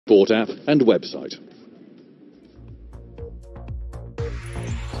Sport app and website.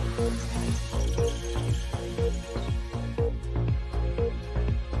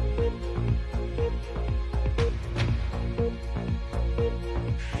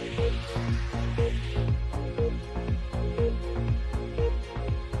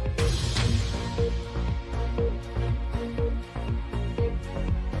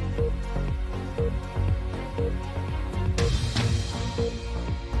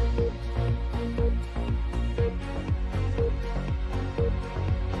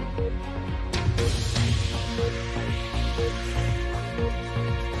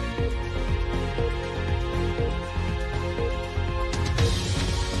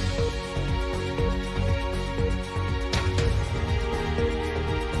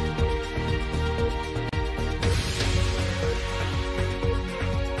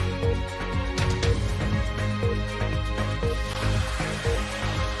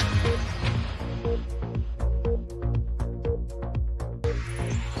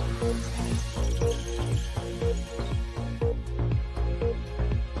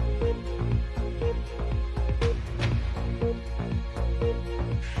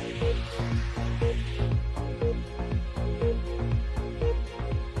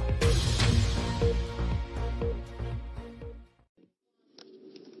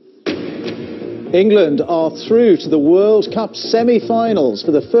 England are through to the World Cup semi-finals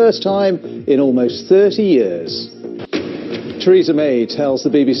for the first time in almost 30 years. Theresa May tells the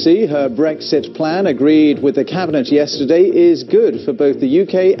BBC her Brexit plan, agreed with the Cabinet yesterday, is good for both the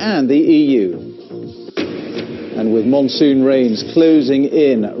UK and the EU. And with monsoon rains closing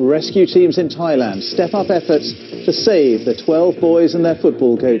in, rescue teams in Thailand step up efforts to save the 12 boys and their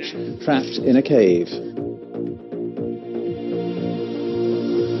football coach trapped in a cave.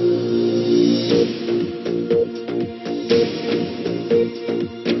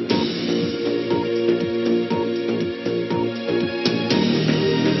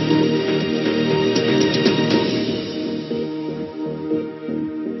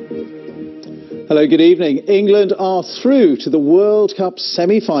 Hello, good evening. England are through to the World Cup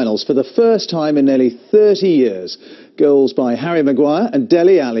semi-finals for the first time in nearly 30 years. Goals by Harry Maguire and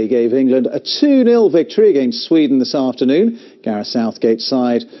Dele Alli gave England a 2-0 victory against Sweden this afternoon. Gareth Southgate's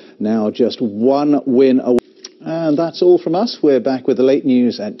side now just one win away. And that's all from us. We're back with the late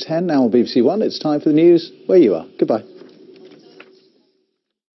news at 10 now on BBC One. It's time for the news where you are. Goodbye.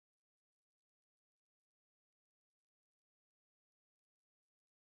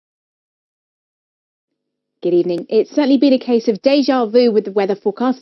 Good evening. It's certainly been a case of deja vu with the weather forecast.